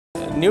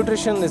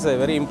Nutrition is a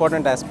very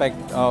important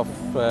aspect of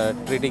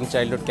treating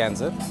childhood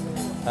cancer.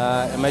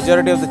 A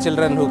majority of the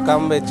children who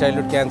come with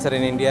childhood cancer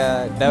in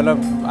India develop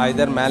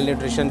either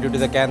malnutrition due to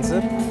the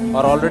cancer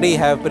or already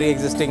have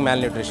pre-existing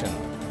malnutrition.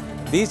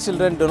 These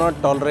children do not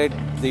tolerate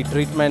the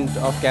treatment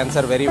of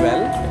cancer very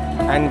well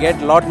and get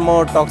a lot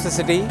more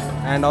toxicity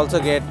and also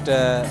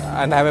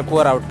and have a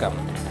poor outcome.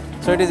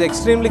 So it is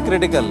extremely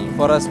critical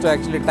for us to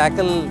actually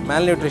tackle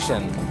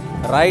malnutrition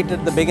right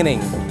at the beginning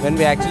when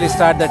we actually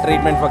start the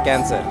treatment for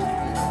cancer.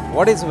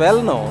 What is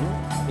well known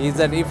is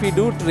that if we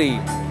do treat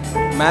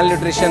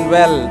malnutrition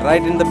well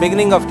right in the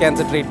beginning of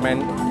cancer treatment,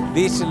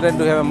 these children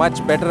do have a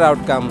much better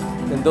outcome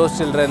than those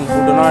children who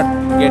do not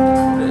get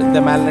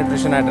the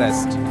malnutrition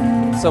addressed.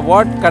 So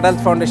what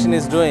Kadal Foundation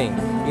is doing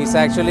is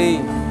actually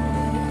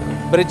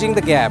bridging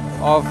the gap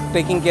of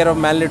taking care of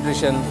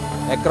malnutrition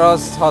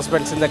across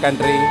hospitals in the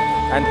country,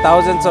 and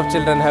thousands of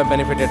children have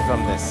benefited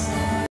from this.